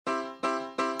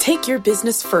Take your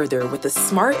business further with the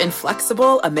smart and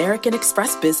flexible American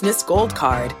Express Business Gold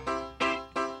Card.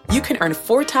 You can earn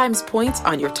 4 times points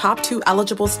on your top 2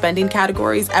 eligible spending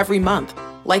categories every month,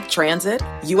 like transit,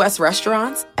 U.S.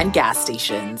 restaurants, and gas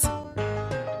stations.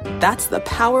 That's the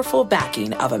powerful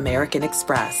backing of American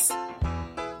Express.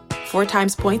 4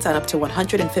 times points on up to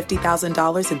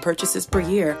 $150,000 in purchases per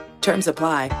year. Terms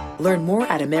apply. Learn more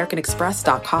at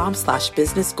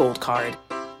americanexpress.com/businessgoldcard.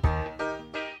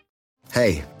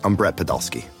 Hey, I'm Brett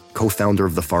Podolsky, co-founder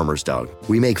of The Farmer's Dog.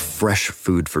 We make fresh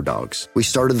food for dogs. We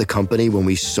started the company when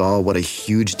we saw what a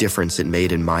huge difference it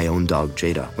made in my own dog,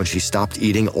 Jada, when she stopped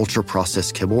eating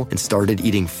ultra-processed kibble and started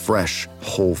eating fresh,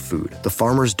 whole food. The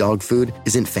Farmer's Dog food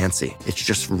isn't fancy. It's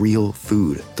just real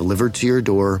food delivered to your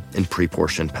door in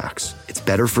pre-portioned packs. It's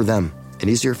better for them and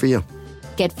easier for you.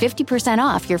 Get 50%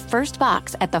 off your first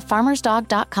box at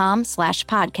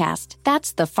thefarmersdog.com/podcast.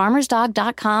 That's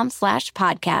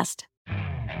thefarmersdog.com/podcast.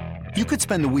 You could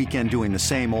spend the weekend doing the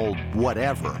same old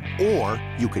whatever, or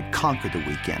you could conquer the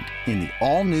weekend in the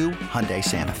all-new Hyundai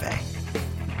Santa Fe.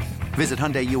 Visit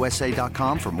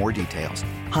HyundaiUSA.com for more details.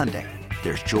 Hyundai,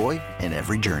 there's joy in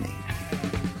every journey.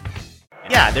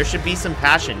 Yeah, there should be some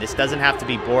passion. This doesn't have to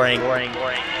be boring. You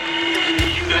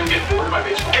couldn't get bored by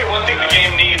baseball. Hey, one thing the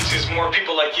game needs is more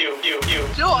people like you.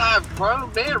 Still have grown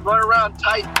men run around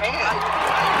tight pants.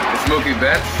 It's Mookie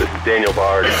Betts. This is Daniel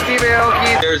Bard. It's Steve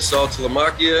Aoki. There's Sal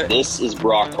Talamacchia. This is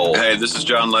Brock Holt. Hey, this is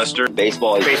John Lester.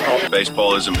 Baseball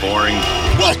isn't boring.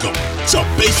 Welcome to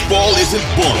Baseball Isn't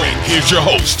Boring. Here's your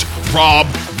host, Rob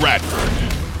Bradford.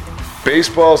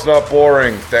 Baseball's not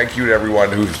boring. Thank you to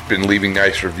everyone who's been leaving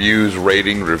nice reviews,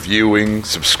 rating, reviewing,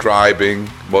 subscribing,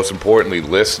 most importantly,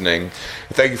 listening.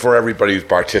 Thank you for everybody who's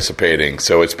participating.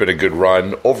 So it's been a good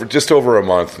run, just over a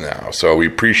month now. So we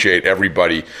appreciate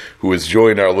everybody who has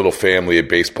joined our little family at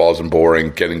Baseball Isn't Boring,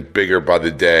 getting bigger by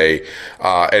the day.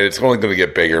 And it's only going to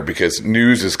get bigger because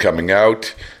news is coming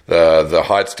out. The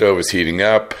hot stove is heating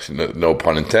up, no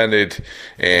pun intended,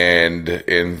 and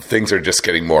things are just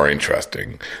getting more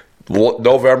interesting.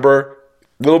 November,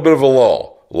 a little bit of a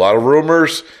lull, a lot of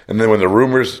rumors, and then when the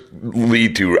rumors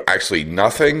lead to actually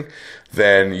nothing,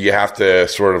 then you have to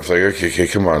sort of say, okay,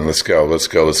 come on, let's go. What's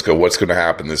going to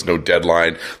happen? There's no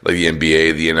deadline like the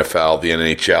NBA, the NFL, the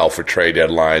NHL for trade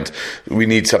deadlines. We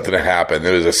need something to happen.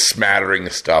 There's a smattering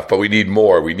of stuff, but we need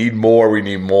more.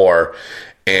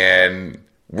 And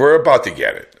we're about to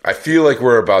get it. I feel like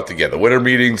we're about to get the winter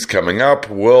meetings coming up.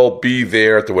 We'll be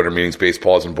there at the winter meetings.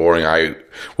 Baseball Isn't Boring. I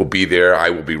will be there.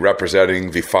 I will be representing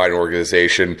the fine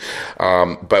organization.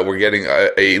 But we're getting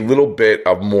a little bit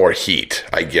of more heat,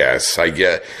 I guess. I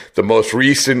get the most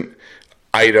recent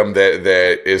item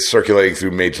that is circulating through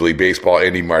Major League Baseball.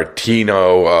 Andy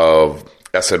Martino of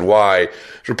SNY is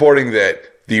reporting that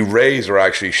the Rays are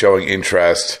actually showing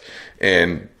interest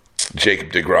in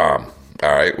Jacob deGrom. All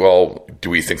right, well,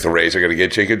 do we think the Rays are going to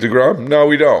get Jacob deGrom? No,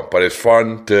 we don't. But it's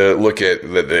fun to look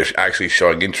at that they're actually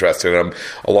showing interest in him,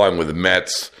 along with the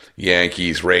Mets,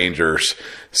 Yankees, Rangers.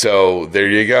 So there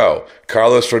you go.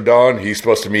 Carlos Rodon, he's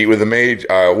supposed to meet with the Mets.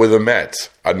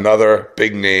 Another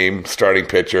big name starting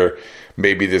pitcher.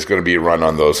 Maybe there's going to be a run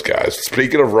on those guys.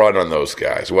 Speaking of run on those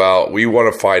guys, well, we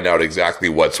want to find out exactly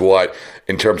what's what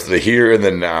in terms of the here and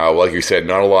the now. Like you said,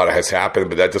 not a lot has happened,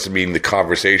 but that doesn't mean the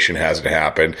conversation hasn't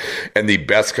happened. And the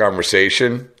best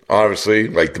conversation, honestly,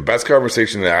 like the best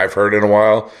conversation that I've heard in a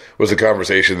while was a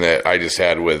conversation that I just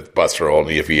had with Buster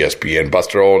Olney of ESPN.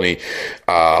 Buster Olney,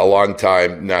 a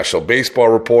longtime national baseball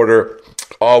reporter.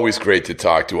 Always great to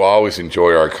talk to, always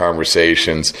enjoy our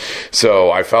conversations.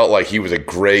 So I felt like he was a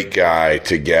great guy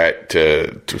to get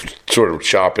to sort of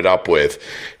chop it up with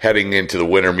heading into the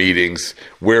winter meetings,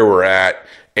 where we're at.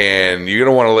 And you're going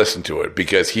to want to listen to it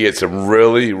because he had some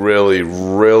really, really,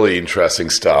 really interesting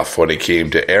stuff when it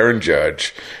came to Aaron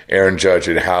Judge and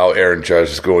how Aaron Judge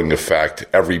is going to affect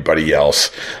everybody else,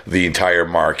 the entire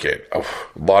market. A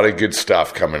lot of good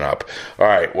stuff coming up. All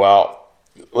right, well,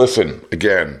 listen,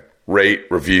 again, rate,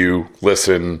 review,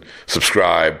 listen,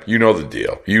 subscribe. You know the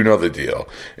deal.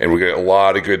 And we got a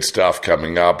lot of good stuff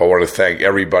coming up. I want to thank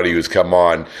everybody who's come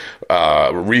on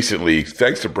recently.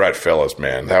 Thanks to Brett Phillips,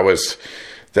 man. That was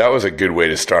a good way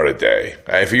to start a day.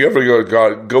 If you ever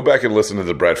go back and listen to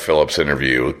the Brett Phillips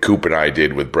interview Coop and I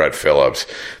did with Brett Phillips,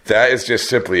 that is just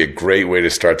simply a great way to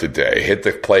start the day. Hit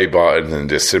the play button and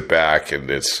just sit back and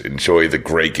just enjoy the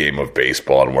great game of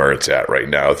baseball and where it's at right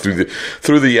now through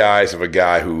the eyes of a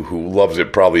guy who loves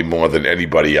it probably more than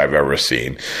anybody I've ever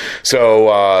seen.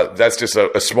 So that's just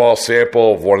a small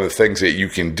sample of one of the things that you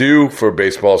can do for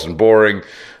Baseball Isn't Boring.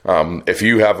 If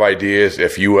you have ideas,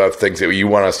 if you have things that you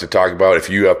want us to talk about, if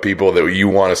you have people that you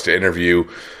want us to interview,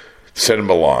 send them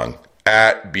along.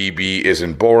 at BB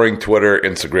Isn't Boring, Twitter,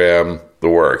 Instagram, the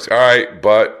works. All right,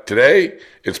 but today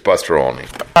it's Buster Olney.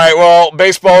 All right, well,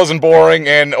 baseball isn't boring,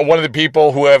 and one of the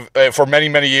people who have, for many,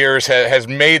 many years, has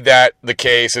made that the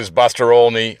case is Buster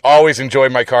Olney. Always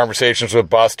enjoyed my conversations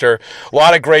with Buster. A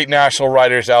lot of great national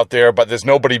writers out there, but there's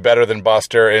nobody better than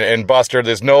Buster. And Buster,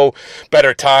 there's no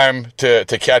better time to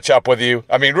catch up with you.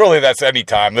 I mean, really, that's any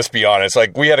time, let's be honest.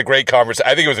 Like, we had a great conversation.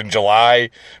 I think it was in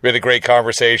July. We had a great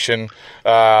conversation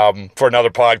for another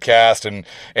podcast,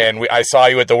 and I saw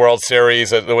you at the World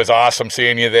Series. It was awesome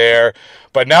seeing you there.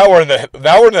 But now we're in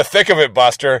the thick of it,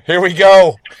 Buster. Here we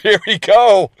go,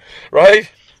 right?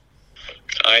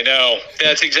 I know.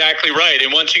 That's exactly right.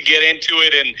 And once you get into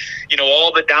it and,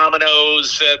 all the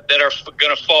dominoes that are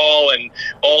going to fall and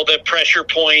all the pressure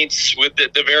points with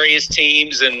the various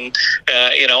teams and,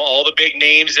 all the big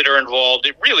names that are involved,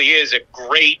 it really is a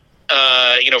great,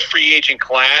 free agent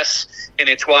class. And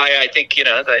it's why I think,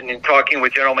 in talking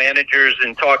with general managers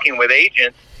and talking with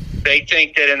agents, they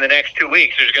think that in the next 2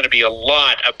 weeks there's going to be a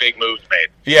lot of big moves made.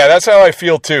 Yeah, that's how I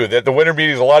feel too. That the winter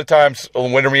meetings, a lot of times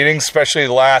winter meetings, especially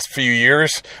the last few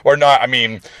years, or not, I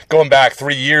mean, going back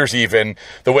 3 years even,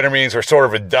 the winter meetings are sort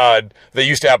of a dud. They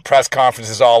used to have press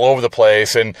conferences all over the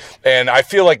place, and I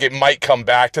feel like it might come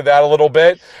back to that a little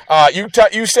bit.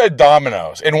 You said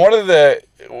dominoes, and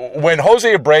when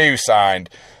Jose Abreu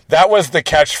signed, that was the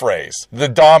catchphrase, the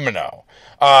domino.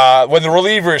 When the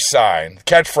relievers sign,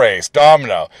 catchphrase,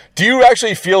 domino. Do you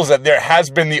actually feel that there has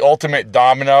been the ultimate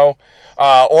domino?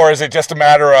 Or is it just a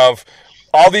matter of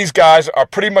all these guys are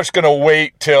pretty much going to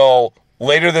wait till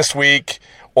later this week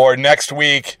or next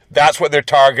week? That's what they're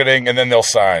targeting, and then they'll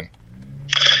sign.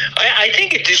 I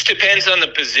think it just depends on the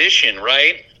position,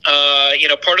 right?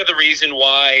 Part of the reason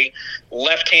why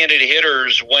left-handed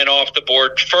hitters went off the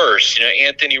board first,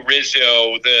 Anthony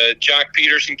Rizzo, the Jock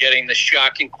Peterson getting the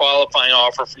shocking qualifying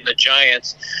offer from the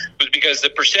Giants, was because the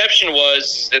perception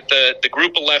was that the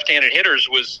group of left-handed hitters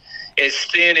was as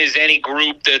thin as any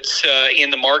group that's in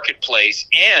the marketplace.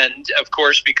 And, of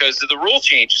course, because of the rule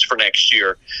changes for next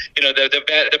year,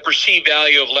 the perceived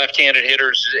value of left-handed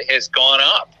hitters has gone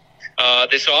up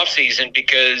this offseason,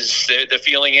 because the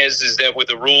feeling is that with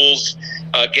the rules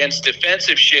against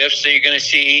defensive shifts, that you're going to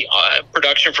see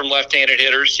production from left-handed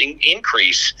hitters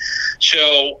increase.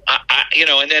 So,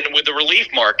 and then with the relief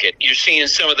market, you're seeing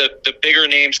some of the bigger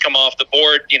names come off the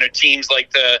board, teams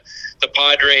like the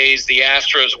Padres, the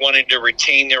Astros wanting to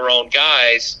retain their own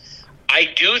guys. I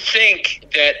do think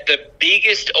that the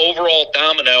biggest overall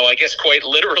domino, I guess quite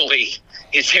literally,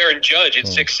 is Aaron Judge at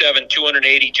 6'7",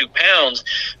 282 pounds,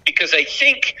 because I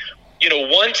think,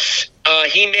 once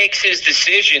he makes his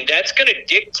decision, that's going to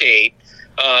dictate,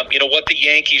 what the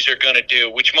Yankees are going to do,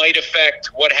 which might affect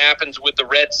what happens with the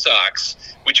Red Sox,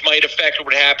 which might affect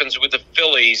what happens with the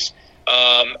Phillies.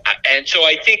 And so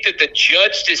I think that the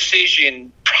Judge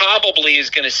decision probably is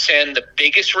going to send the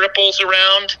biggest ripples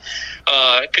around,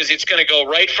 because it's going to go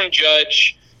right from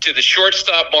Judge to the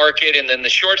shortstop market, and then the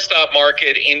shortstop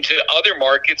market into other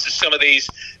markets as some of these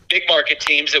big market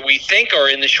teams that we think are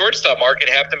in the shortstop market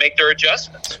have to make their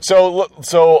adjustments. So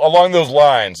along those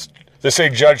lines, they say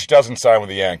Judge doesn't sign with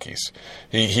the Yankees.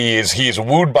 He is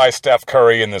wooed by Steph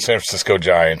Curry and the San Francisco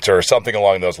Giants, or something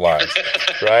along those lines,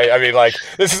 right? I mean,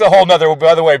 this is a whole nother.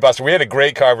 By the way, Buster, we had a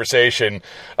great conversation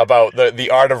about the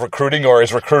art of recruiting, or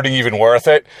is recruiting even worth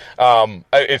it?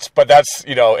 It's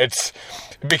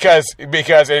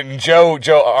because and Joe,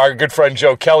 our good friend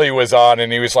Joe Kelly was on,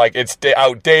 and he was like, it's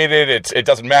outdated, it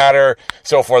doesn't matter,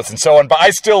 so forth and so on. But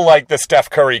I still like the Steph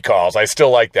Curry calls. I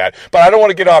still like that. But I don't want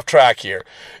to get off track here.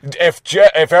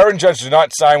 If Aaron Judge does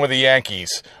not sign with the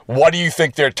Yankees, what do you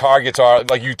think their targets are?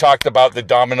 Like you talked about the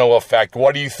domino effect.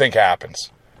 What do you think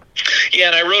happens? Yeah,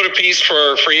 and I wrote a piece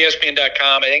for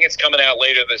ESPN.com. I think it's coming out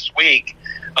later this week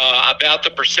about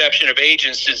the perception of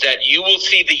agents is that you will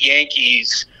see the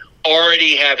Yankees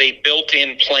already have a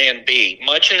built-in plan B,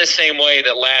 much in the same way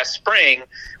that last spring,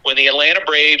 when the Atlanta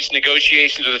Braves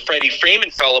negotiations with Freddie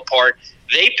Freeman fell apart,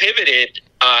 they pivoted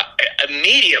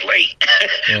immediately.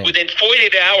 Within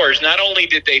 48 hours, not only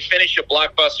did they finish a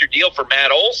blockbuster deal for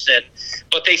Matt Olson,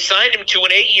 but they signed him to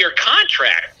an 8-year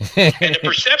contract. And the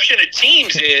perception of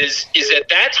teams is that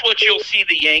that's what you'll see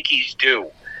the Yankees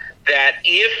do, that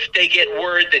if they get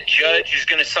word that Judge is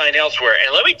going to sign elsewhere,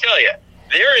 and let me tell you,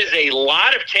 there is a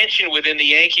lot of tension within the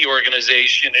Yankee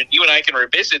organization, and you and I can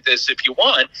revisit this if you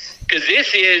want, because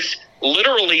this is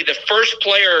literally the first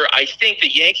player I think the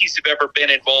Yankees have ever been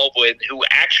involved with who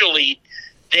actually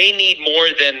they need more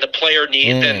than the player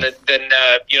needs, than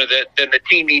the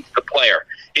team needs the player.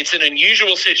 It's an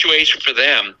unusual situation for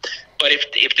them. But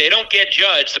if they don't get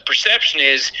Judge, the perception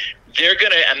is they're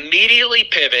going to immediately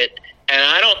pivot, and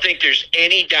I don't think there's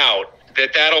any doubt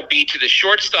that that'll be to the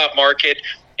shortstop market.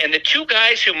 And the two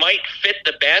guys who might fit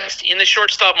the best in the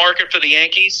shortstop market for the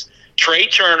Yankees, Trey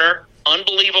Turner,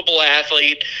 unbelievable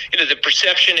athlete. The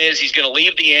perception is he's going to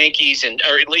leave the Yankees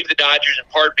or leave the Dodgers in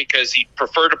part because he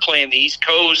preferred to play in the East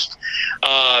Coast.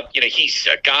 He's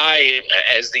a guy,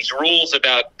 as these rules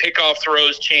about pickoff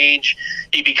throws change,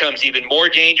 he becomes even more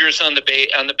dangerous on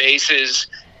the bases.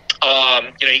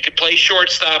 He could play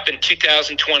shortstop in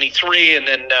 2023, and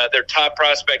then their top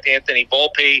prospect, Anthony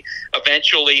Volpe,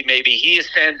 eventually maybe he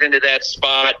ascends into that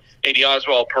spot. Maybe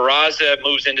Oswald Peraza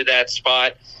moves into that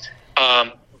spot.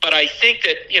 But I think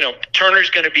that, Turner's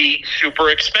going to be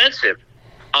super expensive.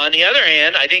 On the other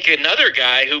hand, I think another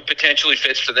guy who potentially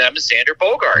fits for them is Xander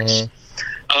Bogaerts,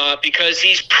 because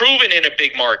he's proven in a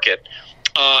big market.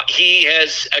 He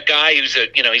has a guy who's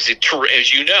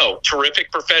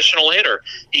terrific professional hitter.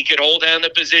 He could hold down the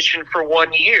position for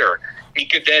 1 year. He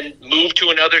could then move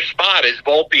to another spot as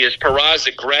Volpe, as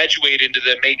Peraza graduate into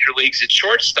the major leagues at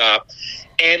shortstop.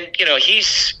 And,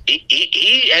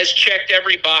 he has checked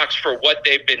every box for what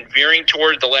they've been veering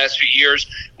toward the last few years.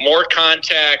 More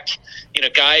contact,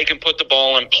 guy who can put the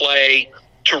ball in play,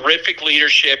 terrific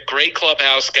leadership, great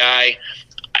clubhouse guy.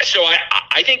 So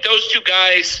I think those two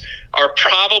guys are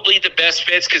probably the best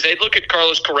fits because they look at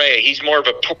Carlos Correa. He's more of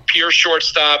a pure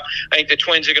shortstop. I think the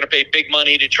Twins are going to pay big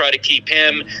money to try to keep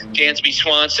him. Dansby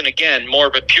Swanson, again, more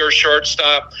of a pure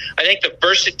shortstop. I think the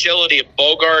versatility of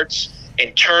Bogaerts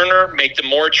and Turner make them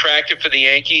more attractive for the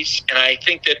Yankees. And I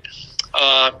think that,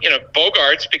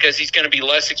 Bogaerts, because he's going to be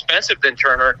less expensive than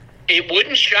Turner, it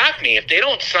wouldn't shock me if they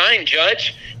don't sign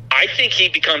Judge. I think he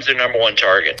becomes their number one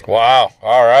target. Wow.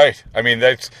 All right. I mean,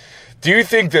 do you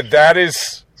think that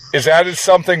is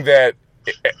something that,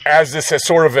 as this has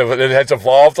sort of it has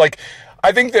evolved, like,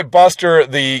 I think that Buster,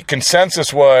 the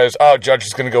consensus was, Judge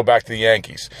is going to go back to the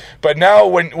Yankees. But now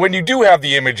when you do have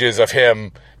the images of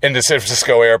him in the San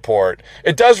Francisco airport,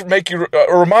 it does make you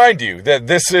remind you that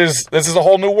this is a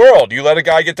whole new world. You let a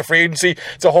guy get to free agency,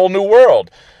 it's a whole new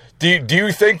world. Do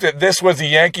you think that this was the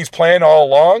Yankees' plan all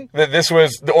along? That this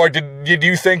was, or did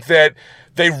you think that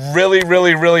they really,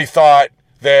 really, really thought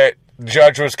that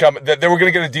Judge was coming, that they were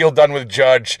going to get a deal done with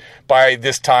Judge by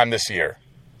this time this year?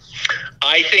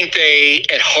 I think they,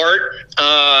 at heart,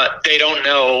 they don't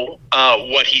know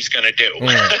what he's going to do.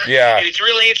 Yeah. And it's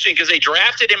really interesting because they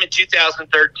drafted him in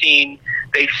 2013.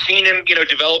 They've seen him,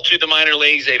 develop through the minor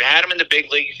leagues. They've had him in the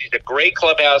big leagues. He's a great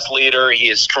clubhouse leader. He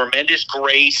has tremendous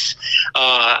grace.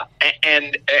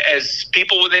 And as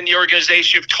people within the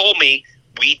organization have told me,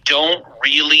 we don't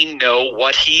really know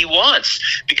what he wants,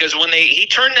 because when he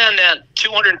turned down that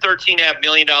 $213.5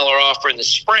 million offer in the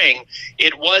spring,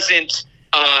 it wasn't,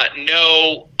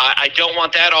 no, I don't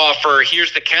want that offer.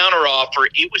 Here's the counter offer.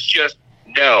 It was just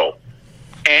no.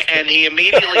 And he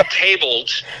immediately tabled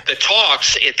the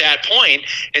talks at that point.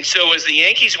 And so as the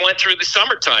Yankees went through the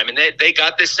summertime, and they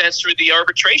got this sense through the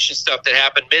arbitration stuff that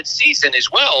happened mid-season as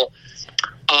well,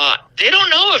 they don't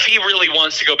know if he really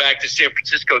wants to go back to San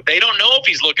Francisco. They don't know if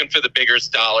he's looking for the bigger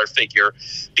dollar figure,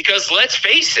 because let's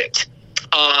face it,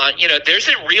 there's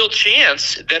a real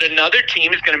chance that another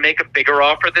team is going to make a bigger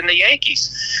offer than the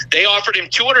Yankees. They offered him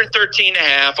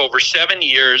 $213.5 over 7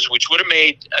 years, which would have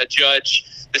made Judge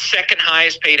the second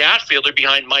highest paid outfielder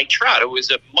behind Mike Trout. It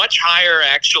was a much higher,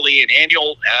 actually, an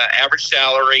annual average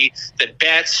salary than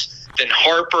Betts, than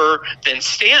Harper, than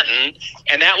Stanton,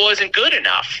 and that wasn't good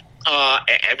enough.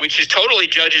 Which is totally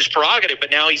Judge's prerogative, but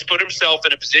now he's put himself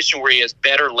in a position where he has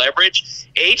better leverage.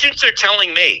 Agents are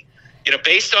telling me,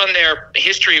 based on their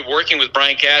history of working with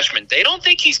Brian Cashman, they don't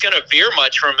think he's going to veer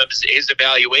much from his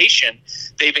evaluation.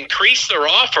 They've increased their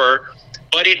offer,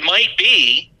 but it might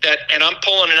be that, and I'm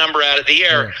pulling a number out of the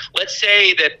air, let's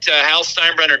say that Hal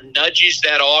Steinbrenner nudges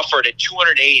that offer to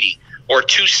 280 or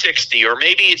 260, or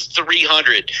maybe it's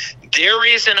 300. There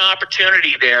is an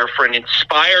opportunity there for an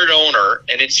inspired owner,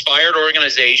 an inspired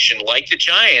organization like the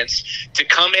Giants to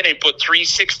come in and put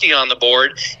 360 on the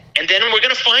board, and then we're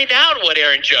going to find out what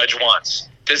Aaron Judge wants.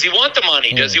 Does he want the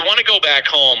money? Does he want to go back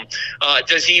home?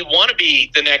 Does he want to be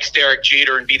the next Derek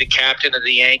Jeter and be the captain of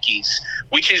the Yankees?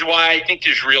 Which is why I think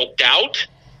there's real doubt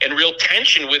and real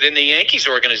tension within the Yankees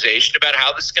organization about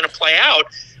how this is going to play out.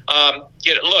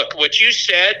 Look, what you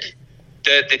said,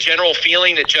 the general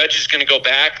feeling that Judge is going to go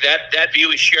back, that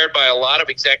view is shared by a lot of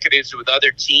executives with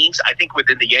other teams. I think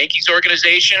within the Yankees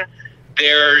organization,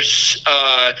 there's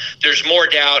more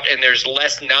doubt and there's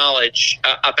less knowledge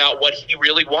about what he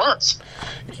really wants.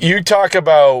 You talk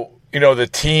about the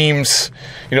teams,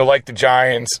 like the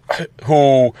Giants,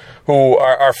 who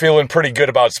are feeling pretty good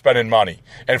about spending money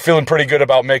and feeling pretty good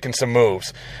about making some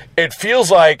moves. It feels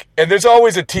like, and there's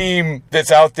always a team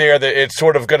that's out there that it's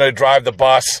sort of going to drive the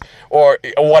bus, or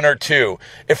one or two.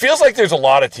 It feels like there's a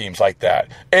lot of teams like that,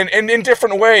 and in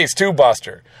different ways too,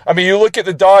 Buster. I mean, you look at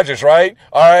the Dodgers, right?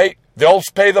 All right, they'll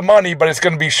pay the money, but it's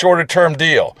going to be shorter-term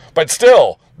deal. But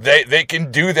still, they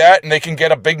can do that, and they can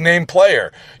get a big-name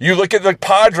player. You look at the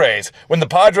Padres. When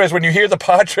you hear the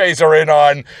Padres are in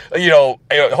on,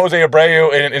 Jose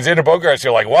Abreu and Xander Bogaerts,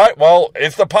 you're like, what? Well,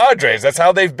 it's the Padres. That's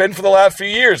how they've been for the last few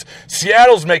years.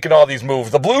 Seattle's making all these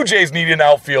moves. The Blue Jays need an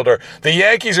outfielder. The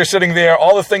Yankees are sitting there,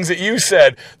 all the things that you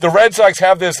said. The Red Sox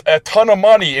have a ton of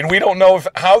money, and we don't know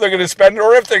how they're going to spend it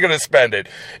or if they're going to spend it.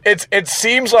 It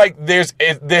seems like this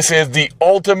is the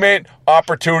ultimate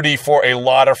opportunity for a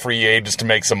lot of free agents to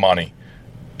make some money.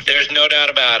 There's no doubt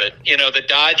about it. The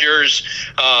Dodgers,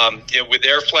 with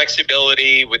their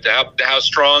flexibility, with how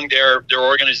strong their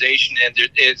organization and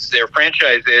their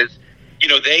franchise is,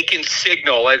 they can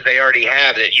signal, as they already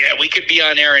have, that, we could be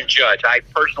on Aaron Judge. I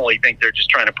personally think they're just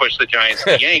trying to push the Giants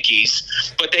and the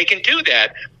Yankees, but they can do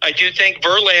that. I do think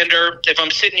Verlander, if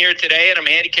I'm sitting here today and I'm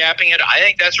handicapping it, I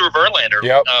think that's where Verlander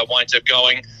winds up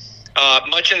going.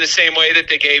 Much in the same way that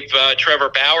they gave Trevor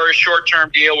Bauer a short-term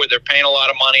deal where they're paying a lot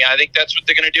of money. I think that's what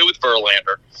they're going to do with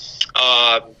Verlander.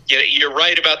 You're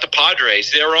right about the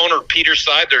Padres. Their owner, Peter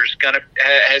Seidler,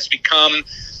 has become,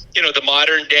 the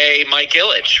modern-day Mike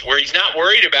Ilitch, where he's not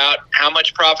worried about how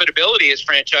much profitability his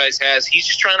franchise has. He's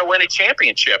just trying to win a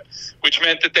championship, which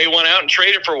meant that they went out and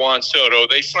traded for Juan Soto.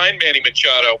 They signed Manny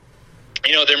Machado.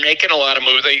 They're making a lot of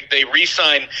moves. They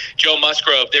re-signed Joe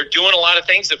Musgrove. They're doing a lot of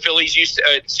things the Padres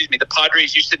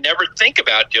used to never think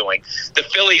about doing. The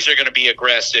Phillies are going to be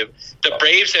aggressive. The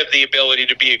Braves have the ability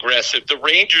to be aggressive. The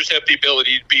Rangers have the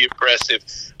ability to be aggressive.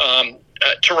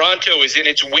 Toronto is in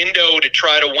its window to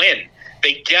try to win.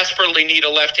 They desperately need a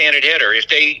left-handed hitter. If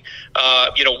they,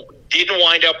 didn't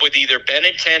wind up with either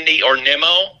Benintendi or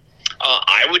Nimmo,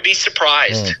 I would be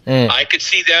surprised. I could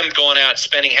see them going out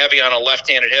spending heavy on a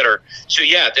left-handed hitter. So,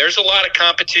 there's a lot of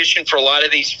competition for a lot of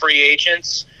these free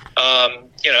agents.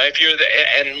 If you're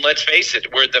and let's face it,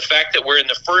 the fact that we're in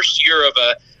the first year of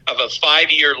a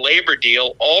 5-year labor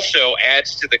deal also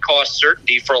adds to the cost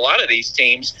certainty for a lot of these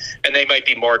teams, and they might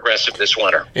be more aggressive this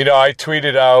winter. I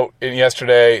tweeted out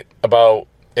yesterday about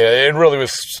it really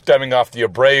was stemming off the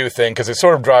Abreu thing because it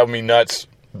sort of drove me nuts,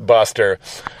 Buster.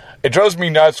 It drives me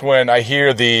nuts when I hear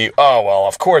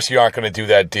of course you aren't going to do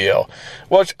that deal.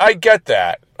 Well, I get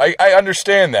that. I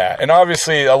understand that. And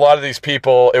obviously a lot of these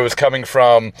people, it was coming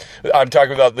from, I'm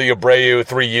talking about the Abreu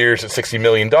 3 years at $60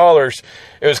 million.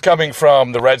 It was coming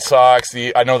from the Red Sox.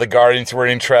 I know the Guardians were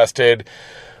interested.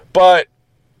 But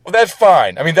that's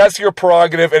fine. I mean, that's your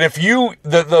prerogative. And if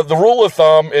the rule of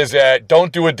thumb is that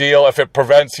don't do a deal if it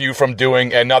prevents you from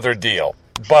doing another deal.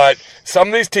 But some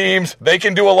of these teams, they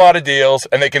can do a lot of deals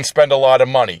and they can spend a lot of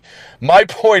money. My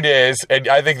point is, and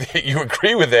I think that you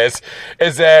agree with this,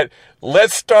 is that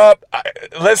let's stop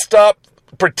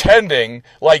pretending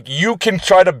like you can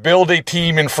try to build a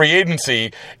team in free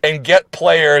agency and get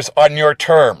players on your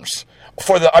terms.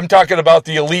 I'm talking about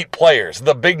the elite players,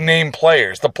 the big name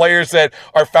players, the players that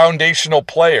are foundational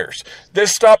players.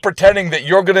 Just stop pretending that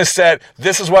you're going to set,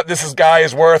 this is what this guy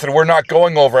is worth and we're not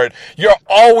going over it. You're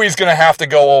always going to have to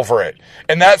go over it.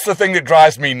 And that's the thing that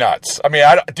drives me nuts. I mean,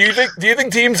 do you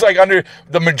think teams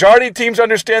the majority of teams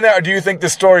understand that? Or do you think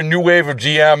this new wave of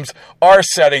GMs are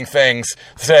setting things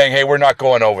saying, hey, we're not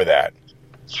going over that?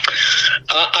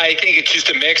 I think it's just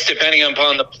a mix depending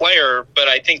upon the player, but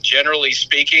I think generally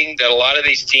speaking that a lot of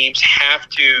these teams have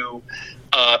to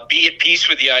be at peace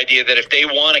with the idea that if they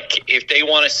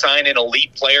want to sign an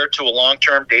elite player to a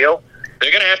long-term deal,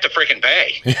 they're going to have to freaking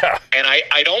pay. Yeah. And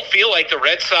I don't feel like the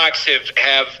Red Sox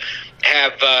have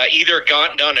either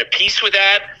done a piece with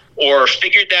that or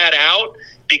figured that out,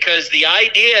 because the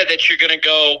idea that you're going to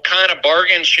go kind of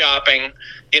bargain shopping,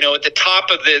 at the top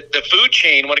of the food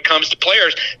chain when it comes to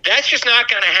players, that's just not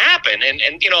going to happen. And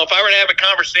if I were to have a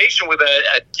conversation with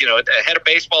a head of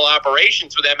baseball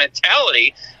operations with that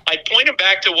mentality, I'd point him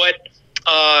back to what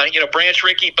Branch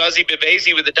Rickey, Buzzy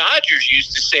Bavasi with the Dodgers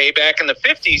used to say back in the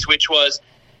 50s, which was,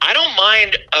 I don't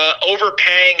mind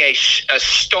overpaying a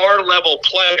star level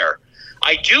player.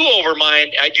 I do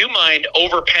mind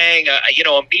overpaying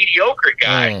a mediocre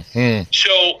guy. Mm-hmm.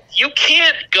 So you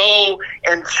can't go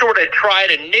and sort of try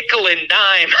to nickel and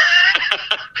dime,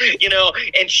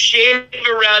 and shave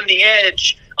around the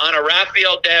edge on a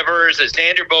Rafael Devers, a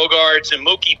Xander Bogaerts, and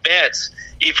Mookie Betts.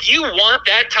 If you want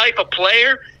that type of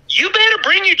player, you better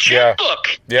bring your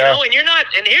checkbook. Yeah. You know, and you're not.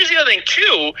 And here's the other thing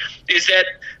too, is that,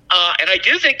 and I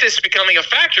do think this is becoming a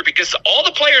factor because all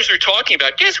the players are talking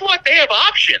about. Guess what? They have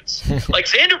options. Like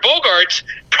Xander Bogaerts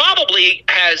probably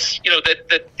has,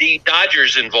 the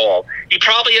Dodgers involved. He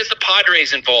probably has the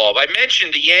Padres involved. I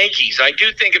mentioned the Yankees. I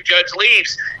do think if Judge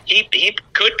leaves, he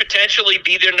could potentially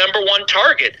be their number one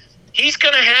target. He's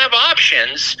going to have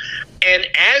options. And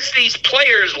as these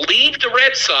players leave the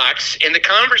Red Sox and the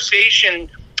conversation,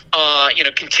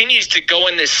 continues to go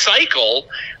in this cycle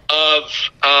of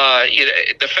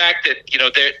the fact that,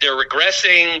 they're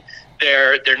regressing,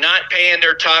 they're not paying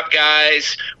their top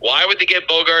guys. Why would they get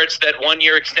Bogaerts that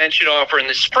 1-year extension offer in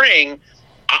the spring?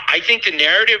 I think the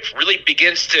narrative really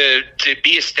begins to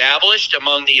be established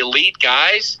among the elite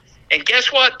guys. And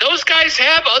guess what? Those guys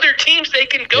have other teams they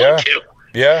can go to.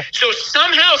 Yeah. So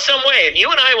somehow, some way, and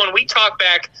you and I, when we talked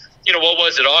back, what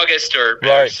was it, August or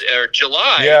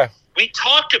July, we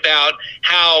talked about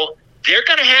how they're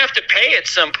going to have to pay at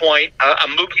some point a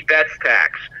Mookie Betts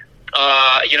tax,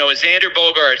 a Xander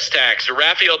Bogaerts tax, a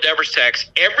Rafael Devers tax.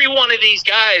 Every one of these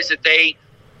guys that they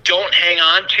don't hang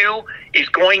on to is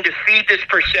going to feed this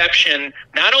perception,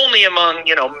 not only among,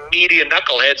 media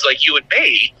knuckleheads like you and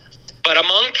me, but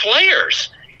among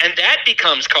players. And that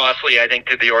becomes costly, I think,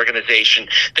 to the organization.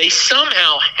 They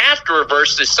somehow have to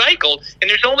reverse the cycle, and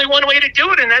there's only one way to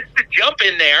do it, and that's to jump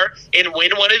in there and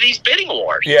win one of these bidding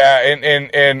wars. Yeah,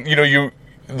 and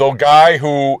the guy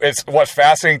who is what's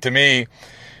fascinating to me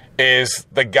is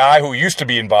the guy who used to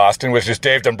be in Boston, which is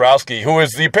Dave Dombrowski, who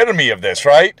is the epitome of this,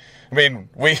 right? I mean,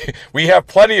 we have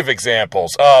plenty of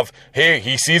examples of, hey,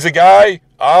 he sees a guy,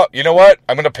 you know what,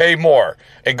 I'm going to pay more.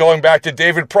 And going back to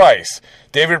David Price,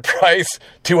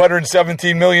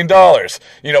 $217 million.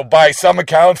 By some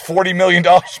accounts, $40 million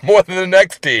more than the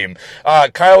next team.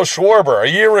 Kyle Schwarber, a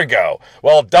year ago,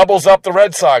 doubles up the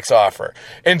Red Sox offer.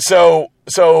 And so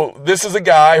this is a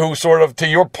guy who sort of, to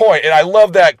your point, and I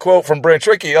love that quote from Branch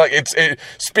Rickey, it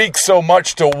speaks so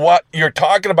much to what you're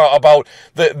talking about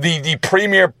the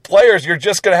premier players. You're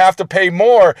just going to have to pay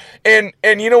more. And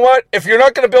you know what? If you're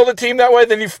not going to build a team that way,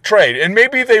 then you trade. And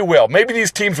maybe they will. Maybe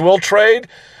these teams will trade.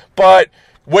 But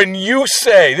when you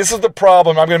say, this is the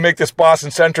problem, I'm going to make this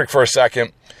Boston-centric for a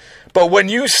second, but when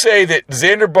you say that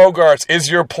Xander Bogaerts is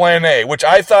your plan A, which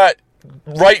I thought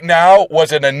right now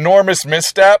was an enormous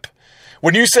misstep,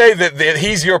 when you say that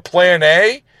he's your plan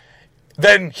A,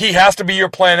 then he has to be your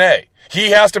plan A.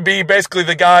 He has to be basically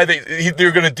the guy that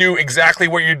you're going to do exactly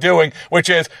what you're doing, which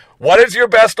is, what is your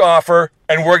best offer,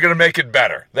 and we're going to make it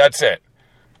better. That's it.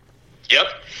 Yep.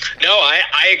 No,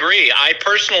 I agree. I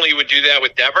personally would do that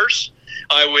with Devers.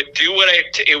 I would do what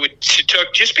it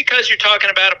took, just because you're talking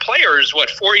about a player who's,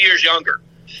 4 years younger.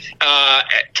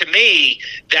 To me,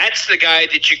 that's the guy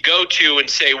that you go to and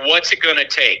say, what's it going to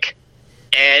take?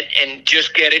 And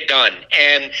just get it done.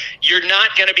 And you're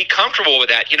not going to be comfortable with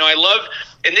that. I love,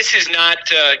 and this is not,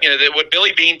 what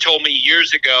Billy Beane told me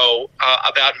years ago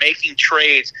about making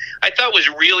trades, I thought was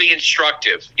really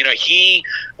instructive.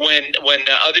 When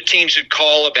other teams would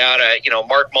call about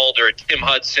Mark Mulder, Tim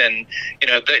Hudson,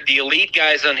 the elite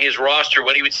guys on his roster,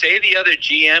 what he would say to the other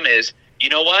GM is, you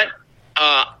know what,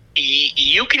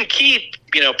 you can keep,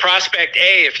 prospect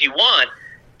A if you want,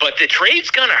 but the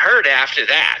trade's going to hurt after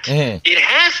that. Mm. It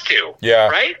has to,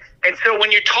 right? And so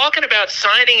when you're talking about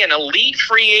signing an elite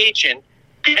free agent,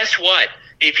 guess what?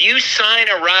 If you sign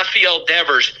a Rafael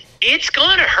Devers, it's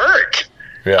going to hurt.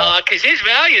 Because his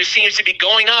value seems to be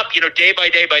going up, day by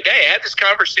day by day. I had this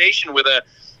conversation with a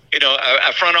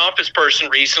front office person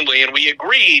recently, and we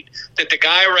agreed that the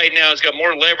guy right now has got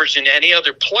more leverage than any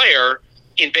other player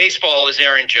in baseball is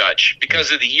Aaron Judge,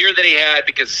 because of the year that he had,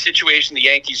 because of the situation the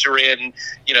Yankees are in,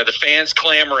 the fans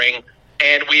clamoring.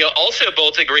 And we also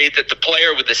both agreed that the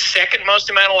player with the second most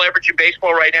amount of leverage in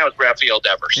baseball right now is Rafael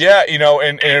Devers. Yeah,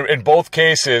 in both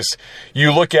cases,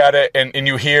 you look at it and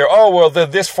you hear, they're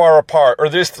this far apart, or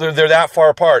they're that far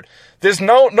apart. There's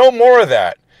no more of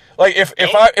that. Like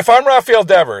if I'm Rafael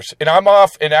Devers and I'm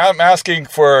off and I'm asking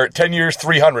for 10 years,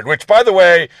 $300, which by the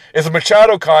way is a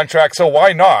Machado contract, so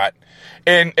why not?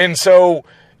 And so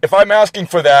if I'm asking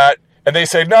for that and they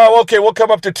say, no, okay, we'll come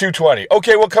up to 220.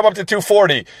 Okay, we'll come up to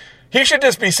 240. He should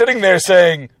just be sitting there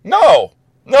saying, no,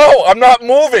 I'm not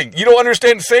moving. You don't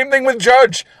understand. Same thing with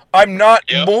Judge. I'm not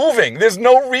moving. There's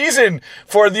no reason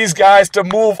for these guys to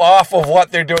move off of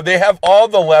what they're doing. They have all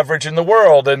the leverage in the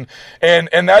world, and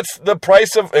that's the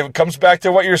price of. It comes back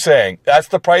to what you're saying. That's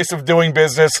the price of doing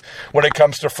business when it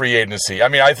comes to free agency. I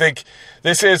mean, I think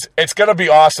it's going to be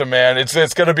awesome, man. It's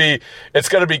going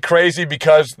to be crazy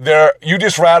because you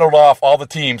just rattled off all the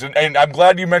teams, and I'm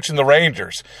glad you mentioned the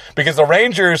Rangers, because the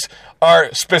Rangers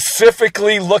are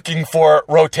specifically looking for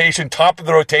rotation, top of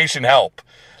the rotation help.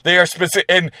 They are specific,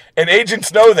 and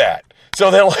agents know that.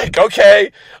 So they're like,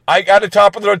 okay, I got a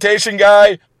top of the rotation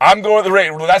guy. I'm going to the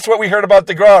Rangers. That's what we heard about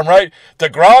DeGrom, right?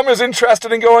 DeGrom is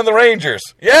interested in going to the Rangers.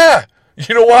 Yeah.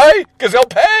 You know why? Because they'll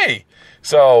pay.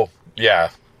 So,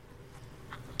 yeah.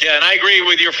 Yeah, and I agree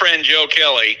with your friend Joe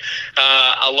Kelly.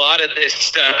 A lot of this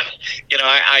stuff,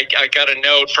 I got a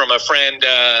note from a friend,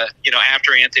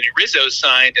 after Anthony Rizzo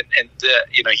signed, and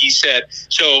he said,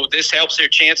 so this helps their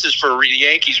chances for the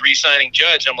Yankees re-signing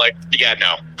Judge. I'm like, yeah,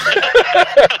 no.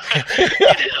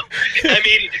 I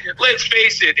mean, let's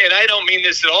face it, and I don't mean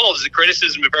this at all as a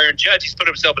criticism of Aaron Judge. He's put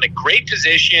himself in a great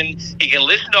position. He can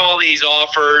listen to all these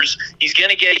offers. He's going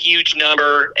to get a huge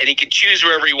number, and he can choose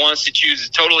wherever he wants to choose.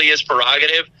 It's totally his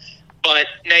prerogative. But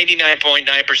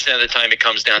 99.9% of the time, it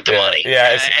comes down to money.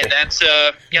 Yeah, and that's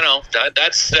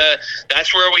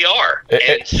that's where we are.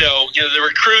 And so the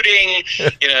recruiting,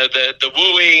 the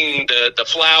wooing, the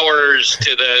flowers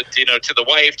to the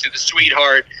wife, to the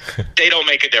sweetheart, they don't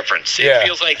make a difference. It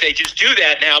feels like they just do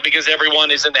that now because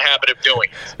everyone is in the habit of doing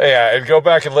it. Yeah, and go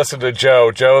back and listen to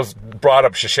Joe. Joe's brought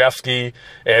up Krzyzewski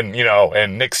and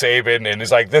Nick Saban, and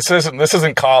he's like, this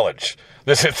isn't college.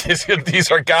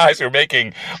 These are guys who are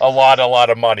making a lot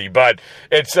of money, but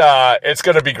it's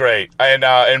going to be great.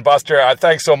 And Buster,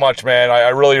 thanks so much, man. I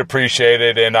really appreciate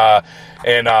it, and I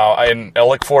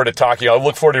look forward to talking. I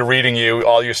look forward to reading you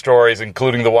all your stories,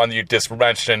 including the one that you just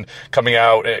mentioned, coming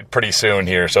out pretty soon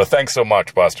here. So thanks so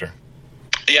much, Buster.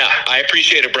 Yeah, I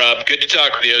appreciate it, Rob. Good to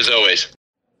talk with you as always.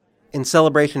 In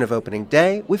celebration of opening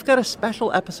day, we've got a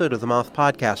special episode of the Moth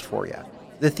Podcast for you.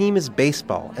 The theme is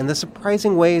baseball and the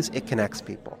surprising ways it connects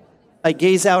people. I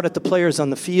gaze out at the players on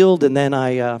the field, and then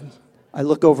I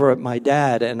look over at my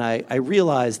dad, and I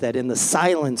realize that in the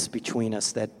silence between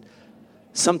us that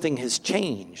something has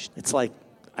changed. It's like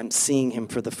I'm seeing him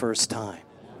for the first time.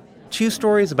 2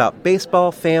 stories about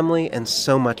baseball, family, and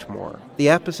so much more. The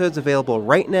episode's available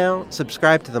right now.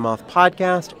 Subscribe to the Moth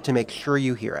Podcast to make sure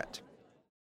you hear it.